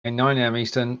9 a.m.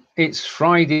 Eastern. It's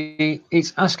Friday.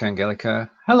 It's Ask Angelica.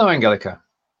 Hello, Angelica.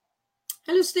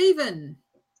 Hello, Stephen.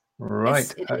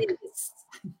 Right. Yes, it is.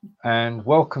 And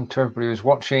welcome to everybody who's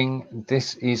watching.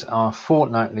 This is our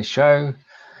fortnightly show.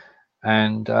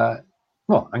 And,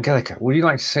 well, Angelica, would you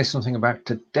like to say something about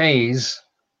today's,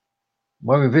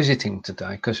 where we're visiting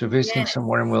today? Because we're visiting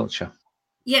somewhere in Wiltshire.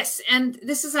 Yes, and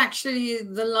this is actually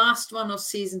the last one of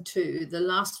season 2, the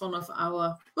last one of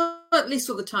our, well, at least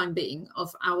for the time being,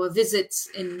 of our visits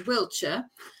in Wiltshire.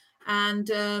 And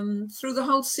through the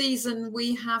whole season,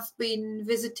 we have been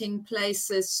visiting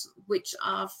places which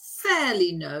are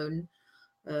fairly known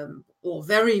or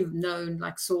very known,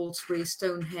 like Salisbury,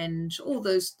 Stonehenge, all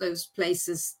those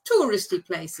places, touristy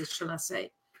places, shall I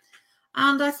say.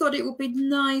 And I thought it would be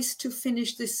nice to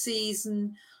finish this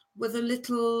season with a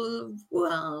little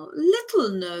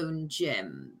known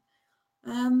gem.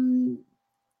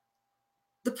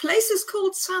 The place is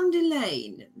called Sandy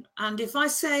Lane. And if I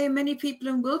say many people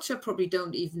in Wiltshire probably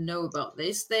don't even know about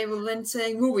this, they will then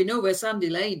say, well, we know where Sandy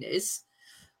Lane is,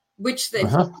 which they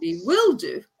probably will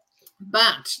do.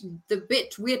 But the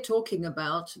bit we're talking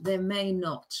about, they may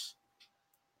not.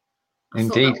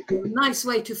 Indeed. I thought that would be a nice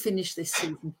way to finish this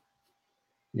season.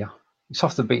 Yeah. It's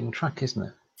off the beaten track, isn't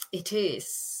it? It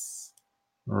is.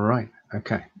 Right.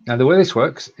 Okay. Now, the way this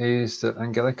works is that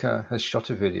Angelica has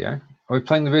shot a video. Are we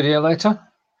playing the video later?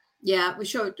 Yeah, we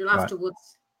show it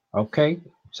afterwards. Right. Okay.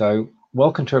 So,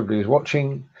 welcome to everybody who's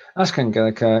watching. Ask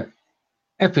Angelica,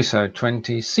 episode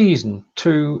 20, season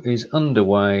 2 is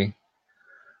underway.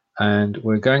 And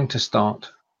we're going to start.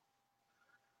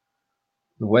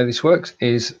 The way this works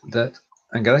is that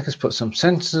Angelica's put some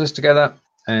sentences together,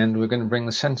 and we're going to bring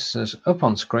the sentences up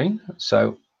on screen.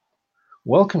 So,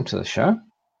 welcome to the show.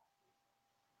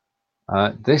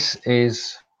 This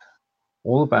is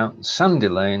all about Sandy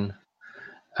Lane,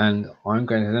 and I'm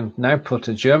going to now put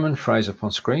a German phrase up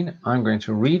on screen. I'm going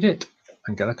to read it.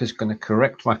 Angelica's going to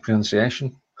correct my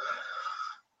pronunciation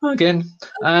again.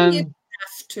 And you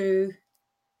have to.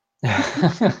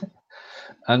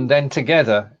 And then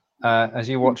together, as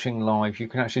you're watching live, you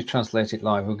can actually translate it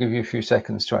live. We'll give you a few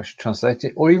seconds to actually translate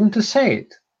it, or even to say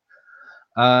it.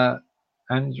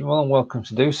 And you're well welcome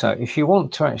to do so. If you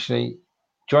want to actually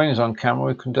join us on camera,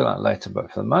 we can do that later. But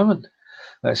for the moment,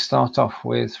 let's start off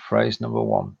with phrase number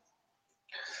 1.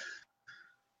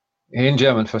 In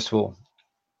German, first of all.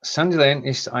 Sandy Lane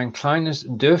ist ein kleines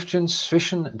Dörfchen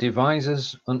zwischen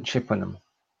Devizes und Chippenham.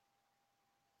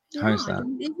 How's that? I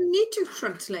don't even need to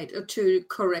translate or to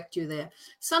correct you there.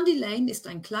 Sandy Lane ist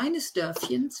ein kleines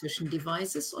Dörfchen zwischen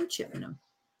Devizes und Chippenham.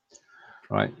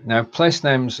 Right. Now, place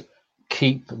names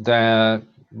keep their,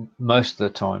 most of the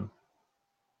time,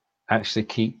 actually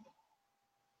keep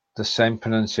the same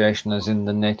pronunciation as in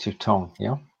the native tongue,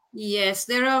 yeah? Yes,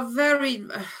 there are very...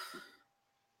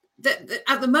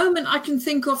 at the moment, I can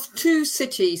think of 2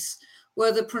 cities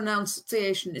where the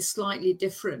pronunciation is slightly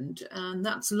different, and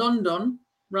that's London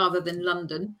rather than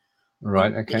London.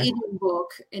 Right, okay. Edinburgh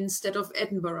instead of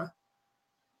Edinburgh.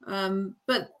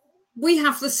 But we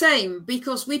have the same,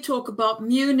 because we talk about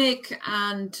Munich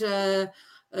and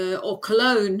or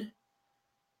Cologne,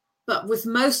 but with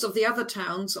most of the other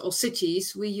towns or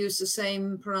cities, we use the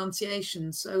same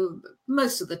pronunciation. So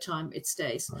most of the time it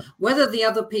stays. Right. Whether the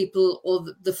other people or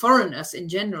the foreigners in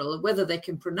general, whether they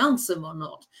can pronounce them or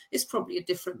not, is probably a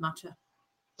different matter.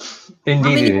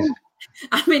 Indeed it is.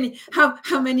 I mean,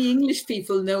 how many English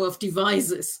people know of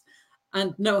Devizes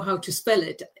and know how to spell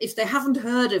it? If they haven't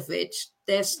heard of it,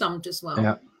 they're stumped as well.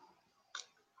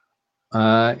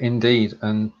 Yeah. Indeed.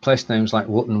 And place names like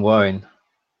Wootton Wowen,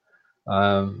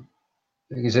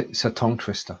 it's a tongue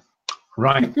twister.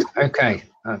 Right. Okay.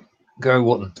 Go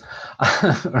Wootton.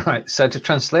 Right. So to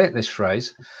translate this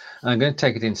phrase, I'm going to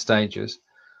take it in stages.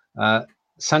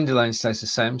 Sandy Lane stays the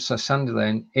same. So Sandy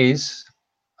Lane is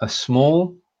a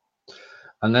small,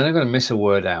 and then I'm going to miss a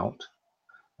word out,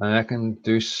 and I can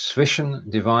do zwischen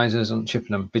Devizes and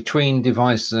Chippenham, between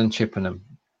Devizes and Chippenham.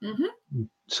 Mm-hmm.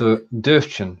 So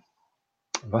Dörfchen.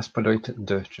 Was bedeutet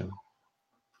Dörfchen?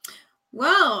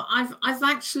 Well, I've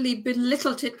actually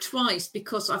belittled it twice,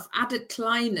 because I've added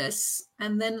kleines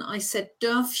and then I said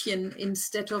Dörfchen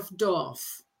instead of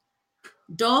Dorf.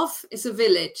 Dorf is a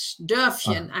village.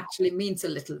 Dörfchen actually means a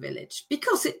little village,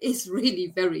 because it is really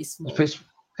very small. It's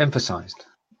emphasized.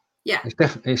 Yeah.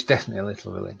 It's definitely a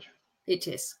little village. It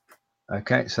is.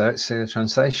 Okay, so let's see the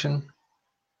translation.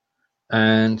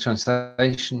 And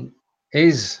translation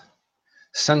is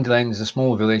Sandy Lane is a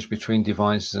small village between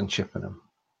Devizes and Chippenham.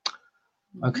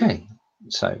 Okay,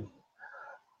 so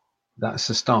that's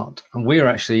the start. And we're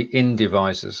actually in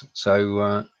Devizes,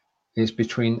 so it's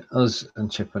between us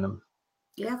and Chippenham.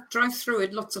 Yeah, drive through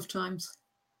it lots of times.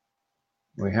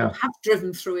 We have. Have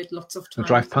driven through it lots of We times.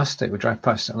 drive past it. We drive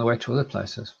past it on the way to other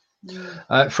places.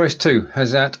 Mm. Phrase 2.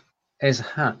 Es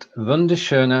hat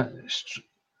wunderschöne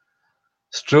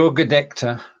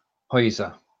strohgedeckte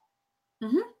Häuser.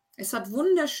 Es hat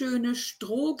wunderschöne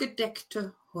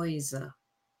strohgedeckte Häuser.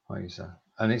 Häuser.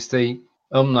 And it's the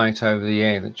umlaut over the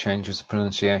A that changes the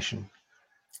pronunciation.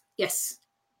 Yes,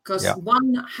 because Yeah.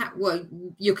 well,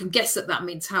 you can guess that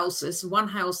means houses. One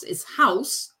house is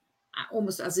house,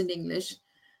 almost as in English,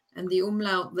 and the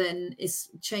umlaut then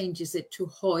changes it to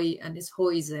Heu and is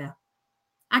Häuser.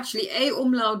 Actually, a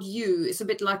umlaut U is a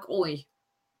bit like Oi.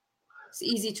 It's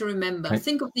easy to remember. Okay.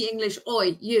 Think of the English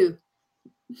Oi, you.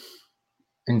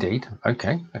 Indeed.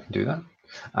 Okay, I can do that.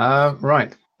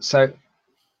 Right. So,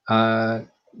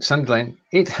 Sandy Lane,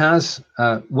 it has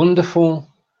wonderful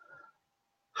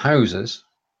houses.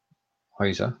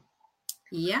 Häuser.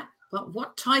 Yeah, but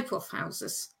what type of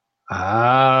houses?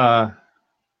 Well,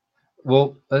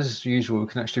 as usual, we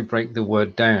can actually break the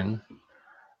word down.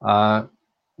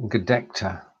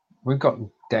 Gedeckte. We've got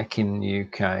deck in the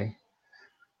UK.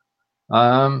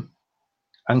 And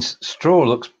straw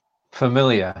looks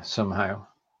familiar somehow.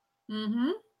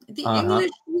 Mm-hmm. The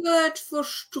English word for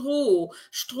straw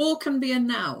can be a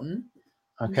noun.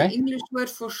 Okay. The English word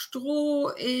for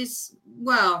straw is,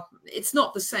 well, it's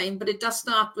not the same, but it does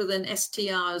start with an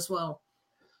STR as well.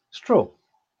 Straw.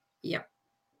 Yeah.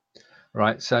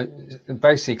 Right. So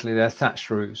basically, they're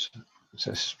thatched roofs.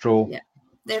 So straw. Yeah.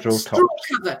 They're straw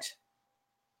covered.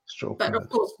 Straw but covered. Of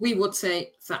course, we would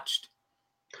say thatched.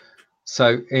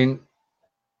 So in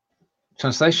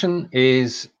translation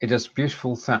it has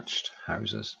beautiful thatched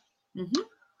houses. Mm-hmm.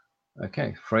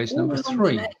 Okay. Phrase number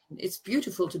 3. It's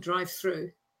beautiful to drive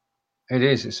through. It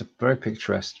is. It's a very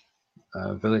picturesque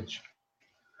village,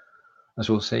 as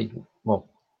we'll see. Well,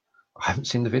 I haven't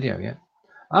seen the video yet.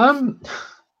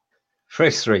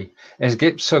 Phrase 3. Es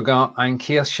gibt sogar eine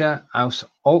Kirche aus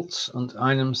Holz und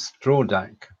einem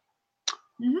Strohdach.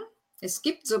 Mhm. Es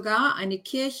gibt sogar eine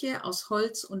Kirche aus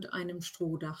Holz und einem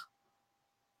Strohdach.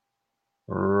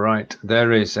 Right,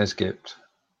 there is es gibt.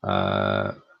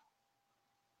 A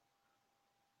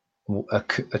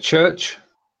church,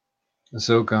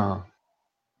 sogar.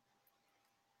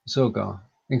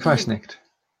 Ich weiß nicht.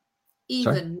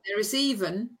 Even. Sorry? There is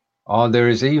even. Oh, there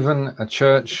is even a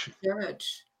church.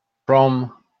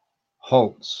 From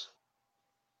Holz.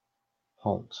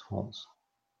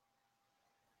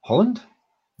 Holland?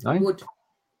 No?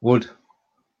 Wood.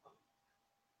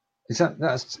 Is that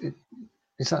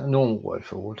a normal word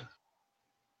for wood?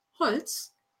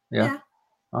 Holz? Yeah.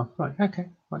 Oh, right. Okay.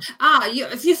 Right.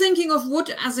 If you're thinking of wood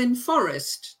as in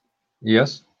forest.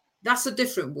 Yes. That's a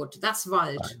different wood. That's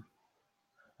Wald.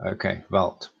 Right. Okay,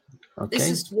 Wald. Okay. This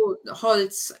is wood,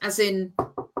 Holz, as in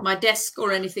my desk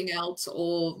or anything else,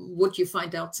 or wood you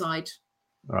find outside.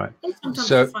 Right. Sometimes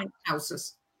you find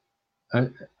houses.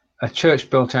 A church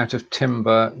built out of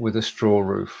timber with a straw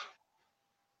roof.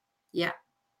 Yeah.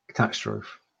 Thatched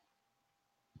roof.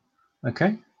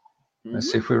 Okay.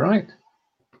 Let's see if we're right.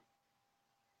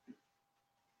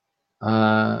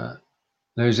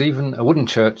 There's even a wooden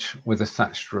church with a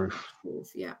thatched roof.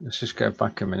 Yeah. Let's just go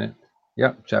back a minute.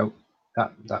 Yep, Joe,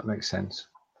 that makes sense.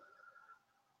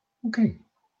 Okay.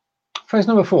 Phrase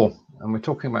number 4, and we're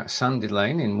talking about Sandy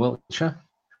Lane in Wiltshire.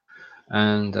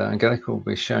 And Angelica will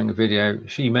be showing a video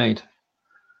she made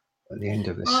at the end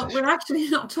of this session. We're actually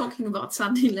not talking about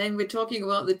Sandy Lane, we're talking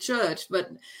about the church. But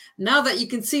now that you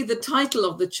can see the title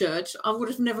of the church, I would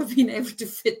have never been able to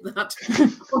fit that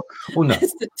no.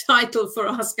 as the title for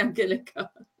Ask Angelica.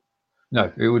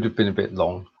 No, it would have been a bit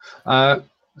long.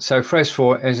 So phrase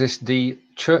 4 is this the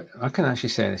church. I can actually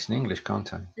say this in English,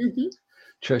 can't I? Mm-hmm.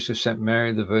 Church of St.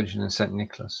 Mary the Virgin and St.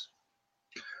 Nicholas.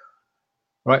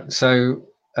 Right, so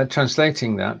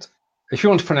translating that, if you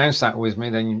want to pronounce that with me,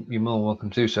 then you're more welcome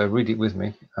to do so. Read it with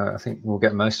me. I think we'll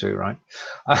get most of it right.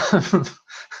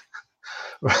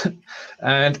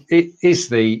 And it is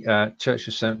the Church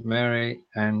of St. Mary,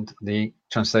 and the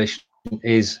translation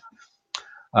is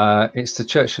it's the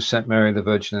Church of St. Mary the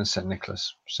Virgin and St.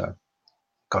 Nicholas. So,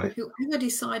 got it. Whoever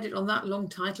decided on that long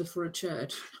title for a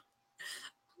church,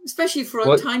 especially for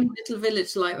a tiny little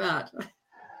village like that.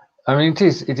 I mean,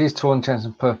 it is to all intents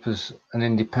and purposes an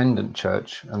independent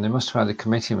church, and they must have had a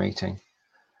committee meeting.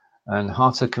 And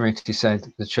half the committee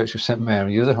said the Church of St.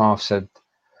 Mary, the other half said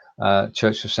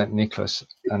Church of St. Nicholas,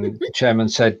 and the chairman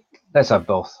said, let's have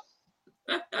both.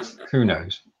 Who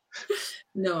knows?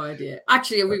 No idea.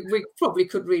 Actually, we probably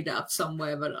could read it up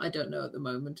somewhere, but I don't know at the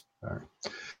moment. Right.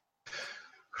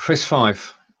 Phrase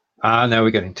 5. Now we're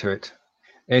getting to it.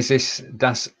 Is this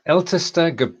das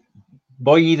älteste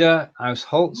Gebäude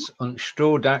aus Holz und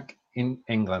Strohdach in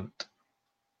England.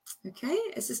 Okay,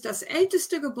 es ist das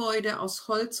älteste Gebäude aus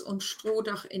Holz und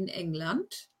Strohdach in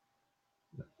England.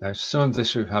 Now, some of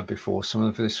this we've had before. Some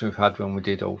of this we've had when we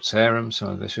did Old Sarum. Some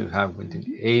of this we've had when we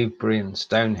did Avebury and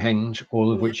Stonehenge,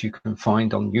 all of which you can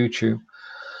find on YouTube.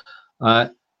 And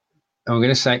we're going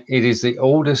to say it is the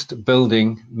oldest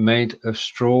building made of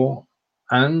straw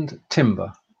and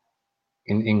timber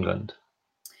in England.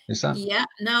 Is that? Yeah.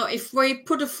 Now, if we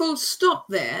put a full stop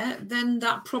there, then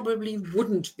that probably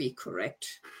wouldn't be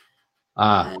correct.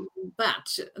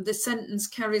 But the sentence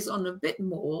carries on a bit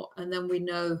more, and then we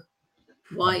know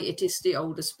why it is the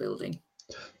oldest building.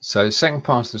 So the second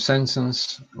part of the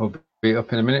sentence will be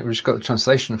up in a minute. We've just got the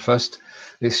translation first.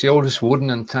 It's the oldest wooden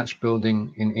and thatched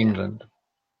building in England.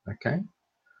 Okay.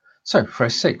 So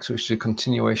phrase 6, which is a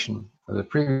continuation of the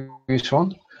previous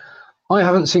one. I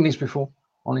haven't seen these before,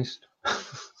 honest.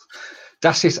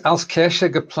 Das ist als Kirche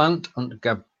geplant und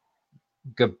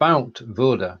gebaut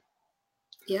wurde.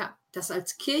 Ja, das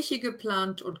als Kirche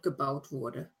geplant und gebaut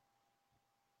wurde.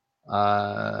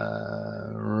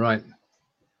 Right.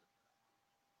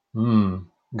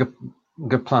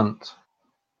 Geplant.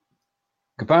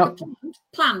 Gebaut.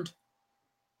 Planned.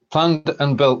 Planned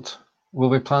and built.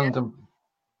 Will be planned and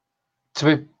to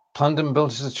be planned and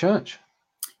built as a church.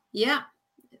 Yeah.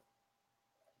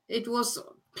 It was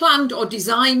planned or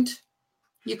designed,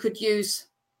 you could use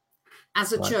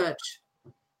as a church.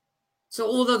 So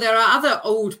although there are other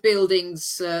old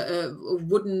buildings,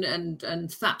 wooden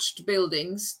and thatched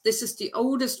buildings, this is the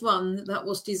oldest one that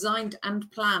was designed and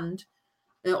planned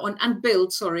and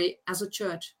built, as a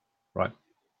church. Right.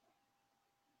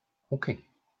 Okay.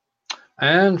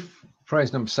 And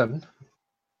phrase number 7,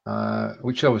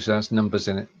 which obviously has numbers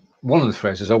in it. One of the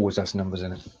phrases always has numbers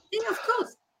in it. Yeah, of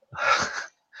course.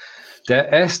 Der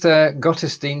erste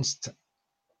Gottesdienst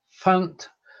fand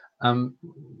am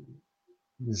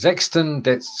 6.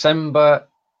 Dezember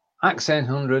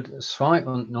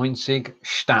 1892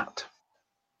 statt.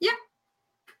 Yeah.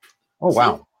 Oh,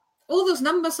 wow. See, all those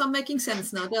numbers are making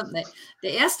sense now, don't they?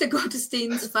 Der erste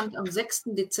Gottesdienst fand am 6.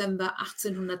 Dezember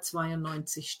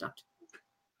 1892 statt.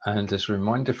 And as a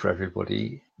reminder for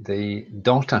everybody, the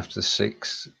dot after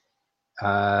 6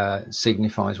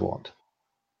 signifies what?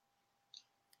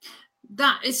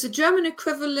 That is a German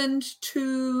equivalent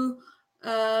to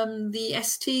the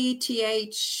ST,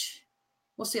 TH,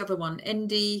 what's the other one?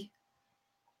 ND.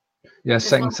 Yeah,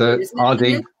 second, third,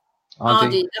 RD. RD,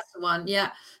 that's the one,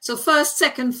 yeah. So first,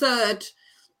 second, third,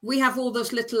 we have all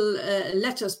those little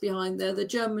letters behind there. The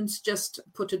Germans just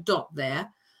put a dot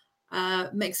there.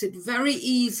 Makes it very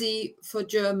easy for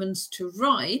Germans to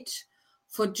write.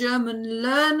 For German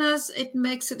learners, it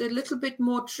makes it a little bit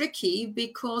more tricky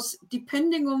because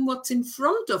depending on what's in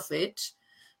front of it,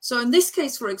 so in this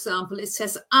case, for example, it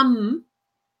says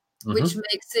which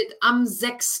makes it am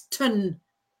 6.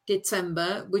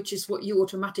 Dezember, which is what you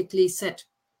automatically said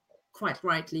quite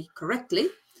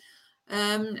correctly.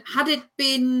 Had it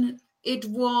been,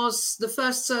 the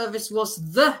first service was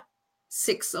the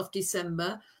 6th of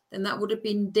December, then that would have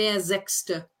been der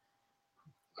 6.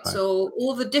 Right. So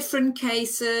all the different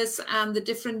cases and the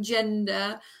different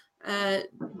gender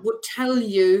would tell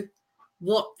you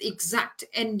what the exact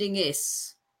ending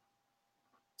is.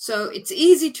 So it's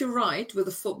easy to write with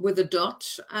a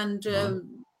dot, and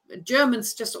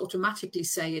Germans just automatically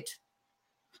say it,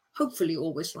 hopefully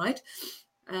always right.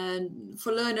 And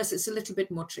for learners, it's a little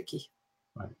bit more tricky.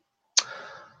 Right.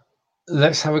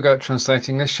 Let's have a go at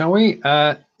translating this, shall we?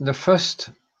 The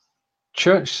first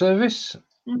church service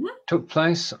took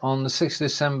place on the 6th of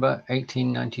December,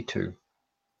 1892.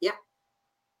 Yeah.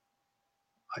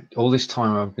 All this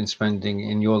time I've been spending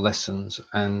in your lessons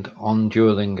and on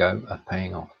Duolingo are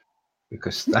paying off,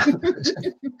 because that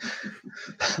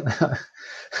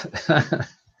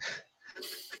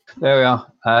there we are.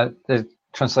 The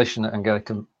translation that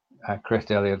Angelica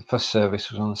corrected earlier, the first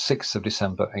service was on the 6th of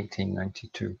December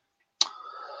 1892.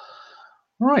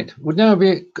 Right, would now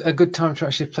be a good time to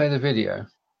actually play the video.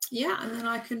 Yeah, and then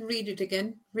I can read it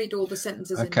again, read all the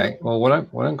sentences. Okay, well, what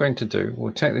I'm going to do,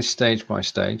 we'll take this stage by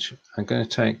stage. I'm going to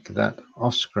take that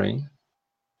off screen,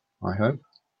 I hope.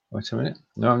 Wait a minute.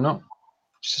 No, I'm not.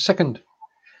 Just a second.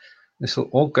 This will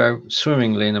all go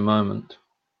swimmingly in a moment.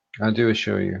 I do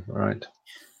assure you. All right.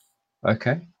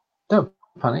 Okay. Don't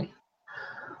panic.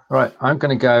 Right, I'm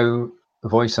going to go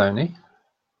voice only,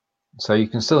 so you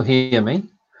can still hear me.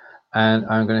 And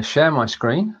I'm going to share my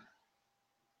screen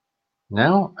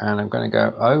now, and I'm going to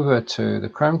go over to the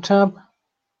Chrome tab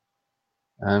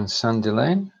and Sandy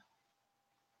Lane.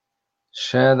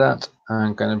 Share that.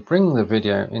 I'm going to bring the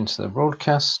video into the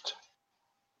broadcast.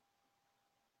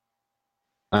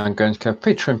 I'm going to go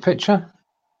picture in picture.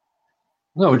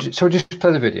 No, so we'll just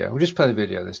play the video. We'll just play the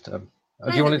video this time.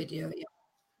 Do you want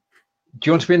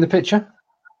to be in the picture?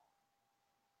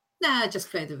 Nah, just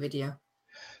play the video.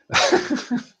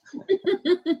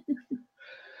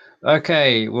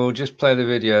 Okay, we'll just play the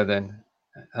video then.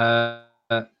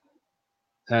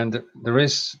 And there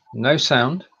is no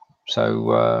sound,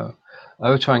 so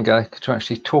over to Angelica to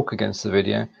actually talk against the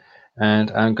video.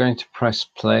 And I'm going to press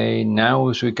play now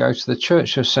as we go to the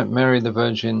Church of St. Mary the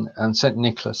Virgin and St.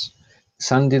 Nicholas,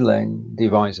 Sandy Lane,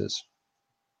 Devizes.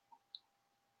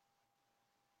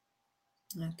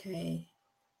 Okay.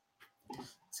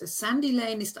 So Sandy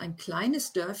Lane ist ein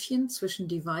kleines Dörfchen zwischen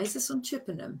Devizes und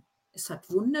Chippenham. Es hat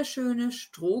wunderschöne,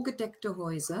 strohgedeckte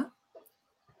Häuser.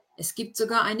 Es gibt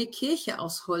sogar eine Kirche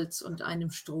aus Holz und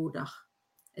einem Strohdach.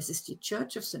 Es ist die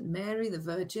Church of St. Mary the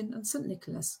Virgin and St.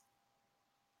 Nicholas.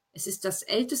 Es ist das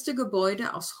älteste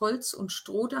Gebäude aus Holz und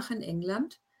Strohdach in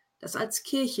England, das als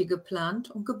Kirche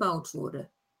geplant und gebaut wurde.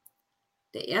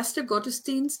 Der erste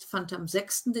Gottesdienst fand am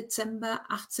 6. Dezember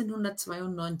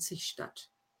 1892 statt.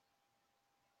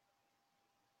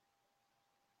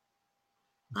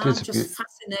 I'm just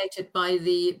fascinated by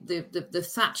the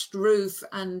thatched roof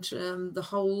and the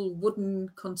whole wooden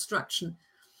construction.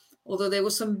 Although there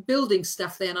was some building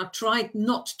stuff there, and I tried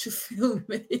not to film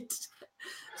it.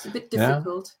 It's a bit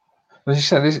difficult. Yeah. As you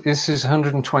said, this is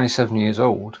 127 years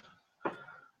old,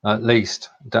 at least.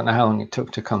 Don't know how long it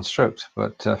took to construct,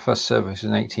 but first service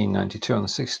in 1892 on the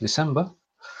 6th of December.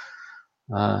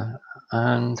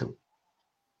 And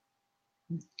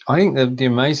I think the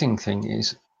amazing thing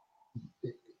is,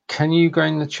 can you go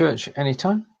in the church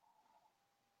anytime?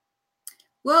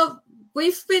 Well,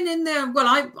 we've been in there. Well,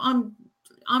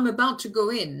 I'm about to go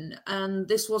in, and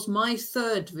this was my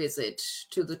third visit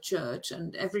to the church.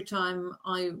 And every time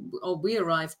we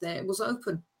arrived there, it was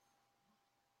open.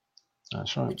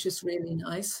 That's right. Which is really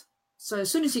nice. So as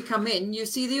soon as you come in, you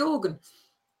see the organ,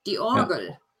 the orgel.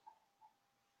 Yeah.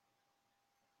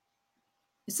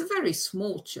 It's a very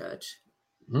small church,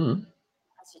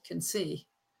 as you can see.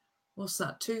 What's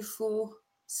that? 2, 4,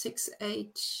 6,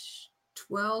 8,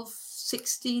 12,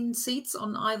 16 seats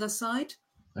on either side.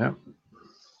 Yeah.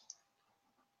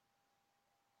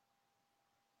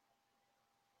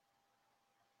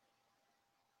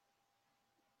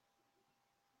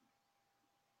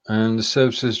 And the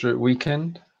services are at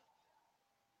weekend?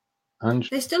 And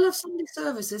they still have Sunday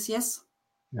services, yes.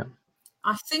 Yeah.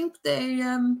 I think they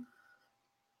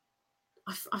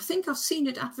I think I've seen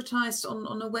it advertised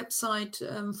on a website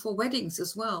for weddings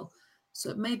as well. So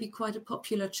it may be quite a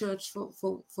popular church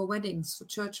for weddings, for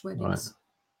church weddings.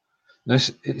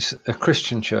 Right. It's a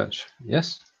Christian church,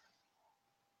 yes?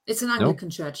 It's an Anglican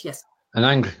church, yes. An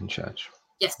Anglican church.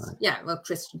 Yes, right. Yeah, well,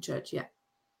 Christian church, yeah.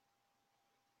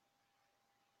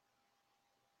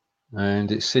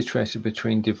 And it's situated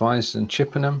between Devizes and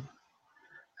Chippenham,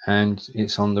 and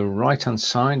it's on the right-hand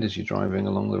side as you're driving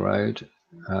along the road.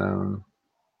 In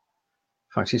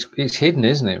fact, it's hidden,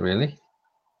 isn't it, really?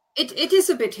 It is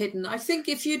a bit hidden. I think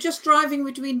if you're just driving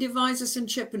between Devizes and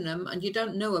Chippenham and you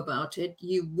don't know about it,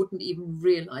 you wouldn't even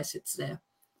realise it's there.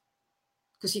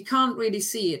 Because you can't really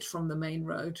see it from the main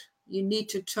road. You need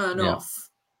to turn off.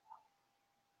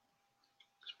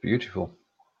 It's beautiful.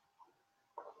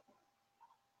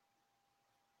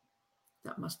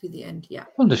 That must be the end, yeah.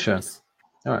 Wonderful. Yes.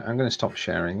 All right, I'm going to stop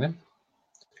sharing them.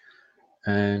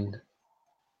 And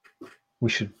we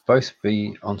should both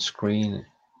be on screen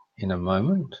in a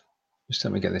moment. Just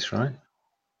let me get this right.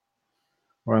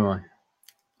 Where am I?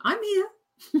 I'm here.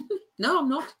 No, I'm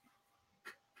not.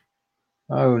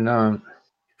 Oh, no.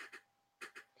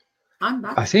 I'm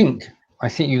back. I think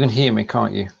you can hear me,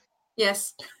 can't you?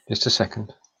 Yes. Just a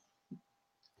second.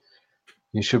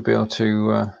 You should be able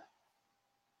to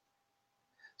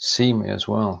see me as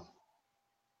well.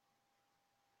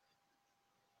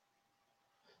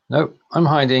 No, I'm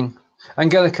hiding.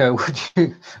 Angelica,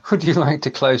 would you like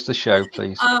to close the show,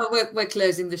 please? We're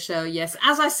closing the show, yes.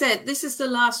 As I said, this is the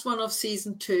last one of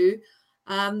season 2.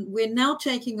 We're now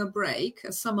taking a break,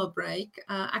 a summer break,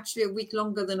 actually a week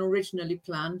longer than originally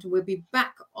planned. We'll be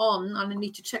back on, and I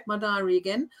need to check my diary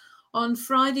again, on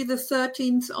Friday the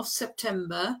 13th of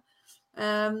September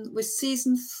with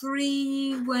season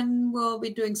 3, when we'll be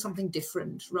doing something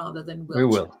different rather than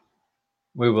Wiltshire.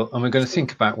 We will, and we're going to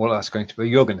think about what that's going to be.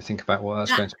 You're going to think about what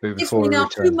that's going to be before we return.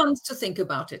 Gives me now 2 months to think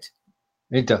about it.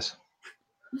 It does.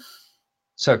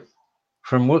 So,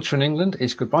 from Wiltshire in England,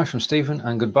 it's goodbye from Stephen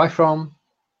and goodbye from...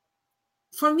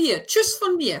 Von mir. Tschüss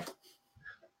von mir.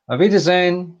 Auf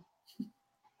Wiedersehen.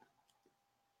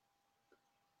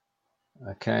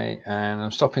 Okay, and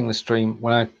I'm stopping the stream.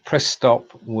 When I press stop,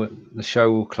 the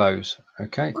show will close.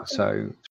 Okay, so